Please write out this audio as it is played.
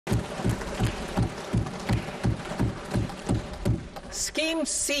Scheme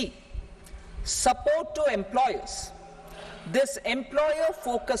C, support to employers. This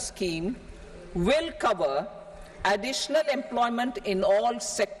employer-focused scheme will cover additional employment in all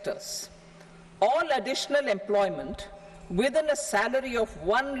sectors. All additional employment within a salary of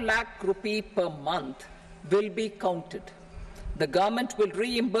 1 lakh rupee per month will be counted. The government will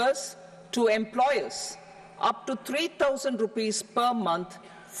reimburse to employers up to 3,000 rupees per month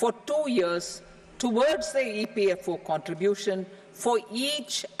for 2 years towards the EPFO contribution for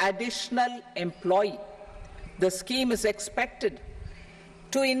each additional employee. The scheme is expected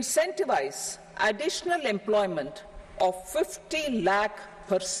to incentivize additional employment of 50 lakh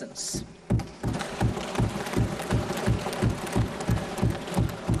persons.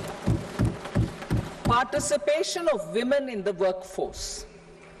 Participation of women in the workforce.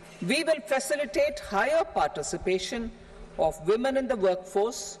 We will facilitate higher participation of women in the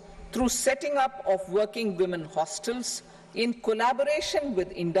workforce through setting up of working women hostels in collaboration with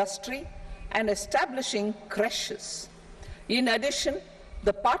industry and establishing creches. In addition,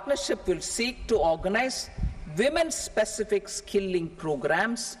 the partnership will seek to organize women-specific skilling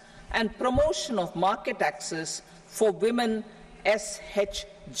programs and promotion of market access for women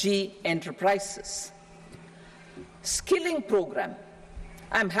SHG enterprises. Skilling program.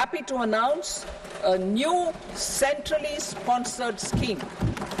 I'm happy to announce a new centrally sponsored scheme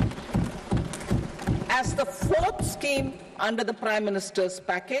as the 4th scheme under the Prime Minister's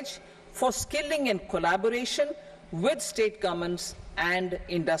package for skilling in collaboration with state governments and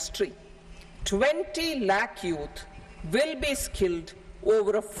industry. 20 lakh youth will be skilled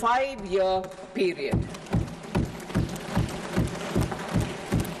over a 5-year period.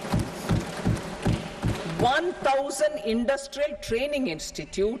 "1,000 industrial training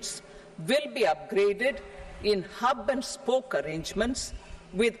institutes will be upgraded in hub and spoke arrangements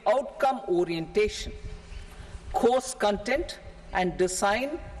with outcome orientation. Course content and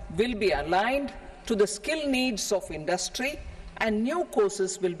design will be aligned to the skill needs of industry, and new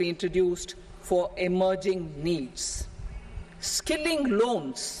courses will be introduced for emerging needs." Skilling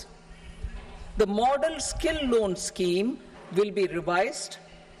loans. The model skill loan scheme will be revised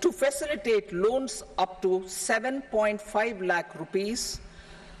to facilitate loans up to 7.5 lakh rupees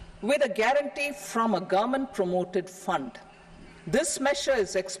with a guarantee from a government-promoted fund. This measure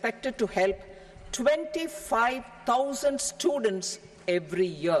is expected to help 25,000 students every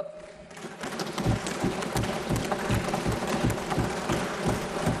year.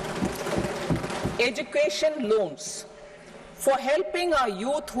 Education loans. For helping our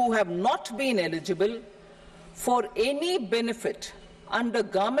youth who have not been eligible for any benefit under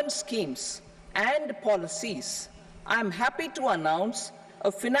government schemes and policies, I am happy to announce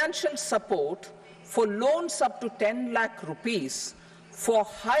a financial support for loans up to 10 lakh rupees for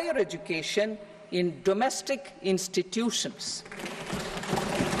higher education in domestic institutions.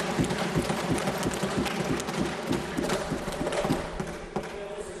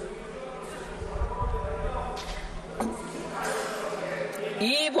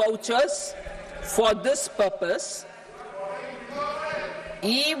 E-vouchers for this purpose.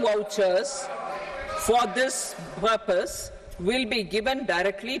 E-vouchers for this purpose will be given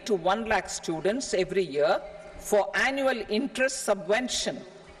directly to 1 lakh students every year for annual interest subvention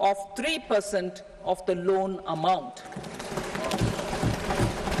of 3% of the loan amount.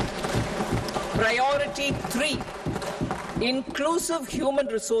 Priority 3, inclusive human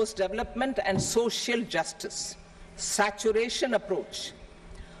resource development and social justice. Saturation approach.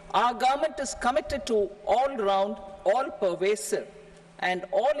 Our government is committed to all-round, all-pervasive and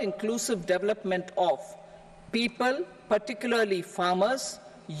all-inclusive development of people, particularly farmers,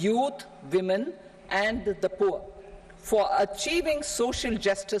 youth, women, and the poor. For achieving social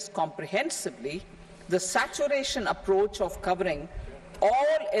justice comprehensively, the saturation approach of covering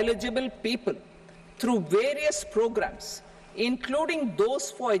all eligible people through various programs, including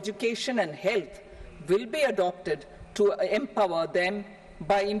those for education and health, will be adopted to empower them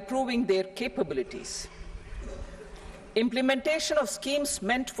by improving their capabilities. Implementation of schemes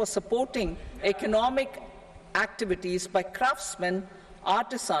meant for supporting economic activities by craftsmen,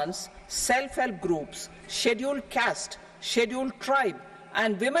 artisans, self-help groups, scheduled caste, scheduled tribe,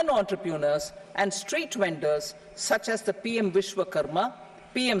 and women entrepreneurs and street vendors such as the PM Vishwakarma,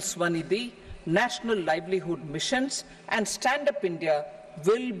 PM Swanidhi, National Livelihood Missions, and Stand Up India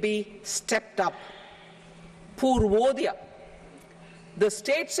will be stepped up. Purvodaya. The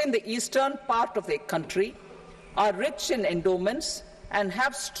states in the eastern part of the country are rich in endowments and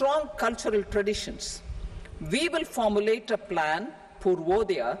have strong cultural traditions. We will formulate a plan,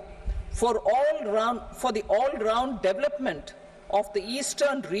 Purvodaya, for the all-round development of the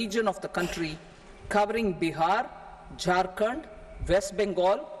eastern region of the country, covering Bihar, Jharkhand, West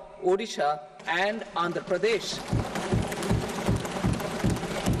Bengal, Odisha and Andhra Pradesh.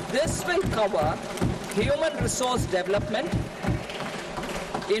 This will cover human resource development,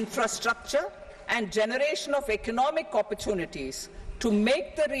 infrastructure and generation of economic opportunities to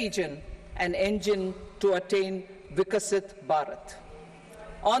make the region an engine to attain Vikasit Bharat.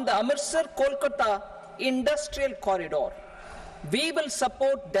 On the Amritsar-Kolkata Industrial Corridor, we will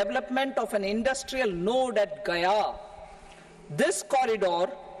support development of an industrial node at Gaya. This corridor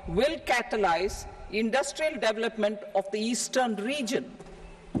will catalyze industrial development of the eastern region.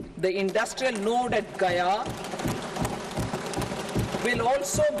 The industrial node at Gaya will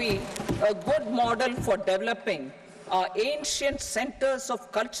also be a good model for developing our ancient centers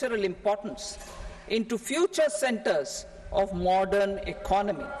of cultural importance into future centers of modern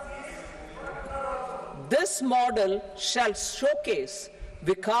economy. This model shall showcase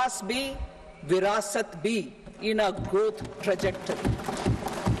Vikas B, Virasat B in our growth trajectory.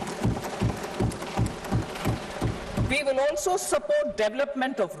 We will also support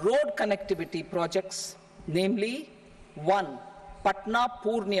development of road connectivity projects, namely 1.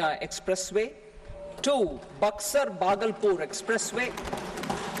 Patna-Purnia Expressway, 2. Buxar-Bhagalpur Expressway,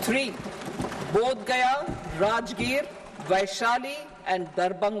 3. Bodh Gaya, Rajgir, Vaishali and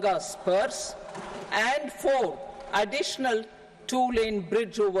Darbhanga spurs, and 4. Additional 2-lane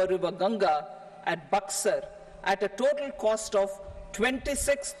bridge over River Ganga at Buxar at a total cost of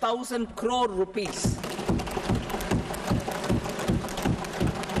 26,000 crore rupees.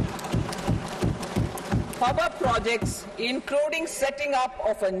 Power projects, including setting up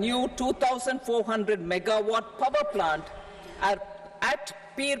of a new 2,400 megawatt power plant at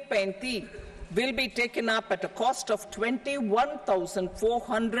Pir Painti, will be taken up at a cost of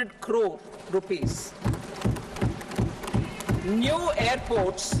 21,400 crore rupees. New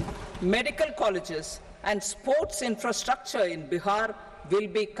airports, medical colleges, and sports infrastructure in Bihar will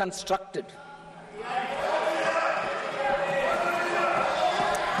be constructed.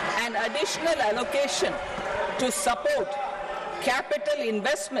 An additional allocation to support capital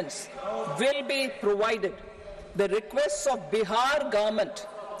investments will be provided. The requests of Bihar government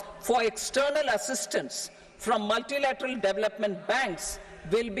for external assistance from multilateral development banks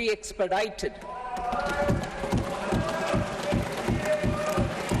will be expedited.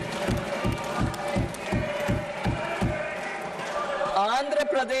 Andhra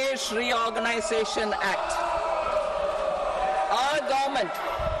Pradesh Reorganization Act. Our government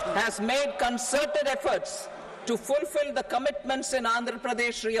has made concerted efforts to fulfill the commitments in Andhra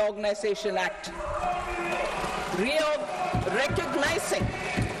Pradesh Reorganization Act.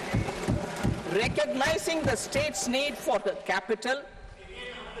 Recognizing the state's need for the capital,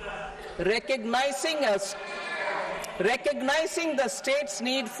 recognizing the state's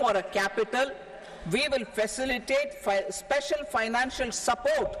need for a capital, we will facilitate special financial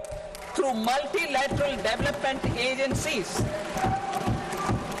support through multilateral development agencies.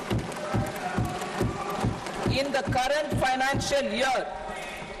 In the current financial year,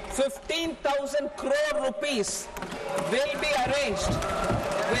 15,000 crore rupees will be arranged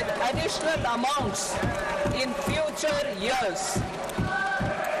with additional amounts in future years.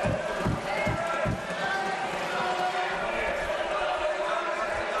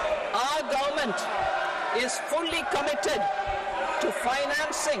 Our government is fully committed to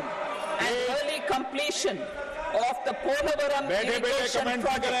financing and early completion of the Polavaram irrigation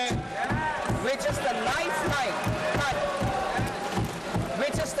project, which is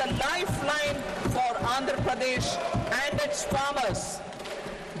the lifeline for Andhra Pradesh and its farmers.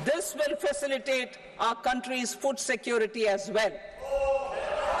 This will facilitate our country's food security as well.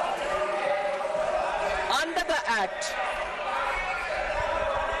 Under the Act,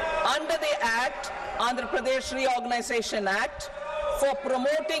 Andhra Pradesh Reorganization Act, for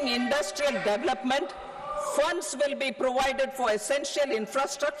promoting industrial development, funds will be provided for essential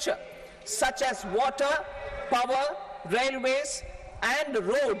infrastructure such as water, power, railways and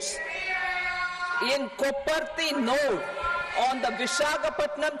roads. In Kopparthi node on the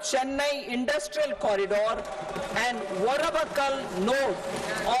Visakhapatnam-Chennai Industrial Corridor and Varavakal node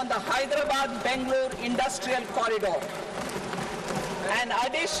on the Hyderabad-Bengaluru Industrial Corridor. An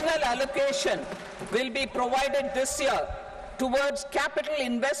additional allocation will be provided this year towards capital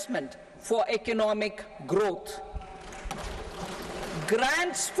investment for economic growth.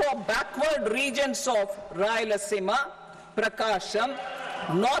 Grants for backward regions of Rayalaseema, Prakasham,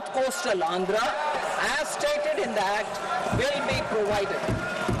 North Coastal Andhra, as stated in the Act, will be provided.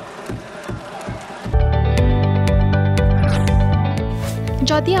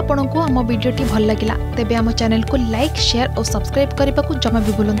 जदि आपंक आम भिडी भल लगा तेब आम channel को like, share और subscribe करने को जमा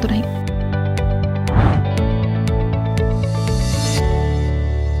भी भूलु नहीं।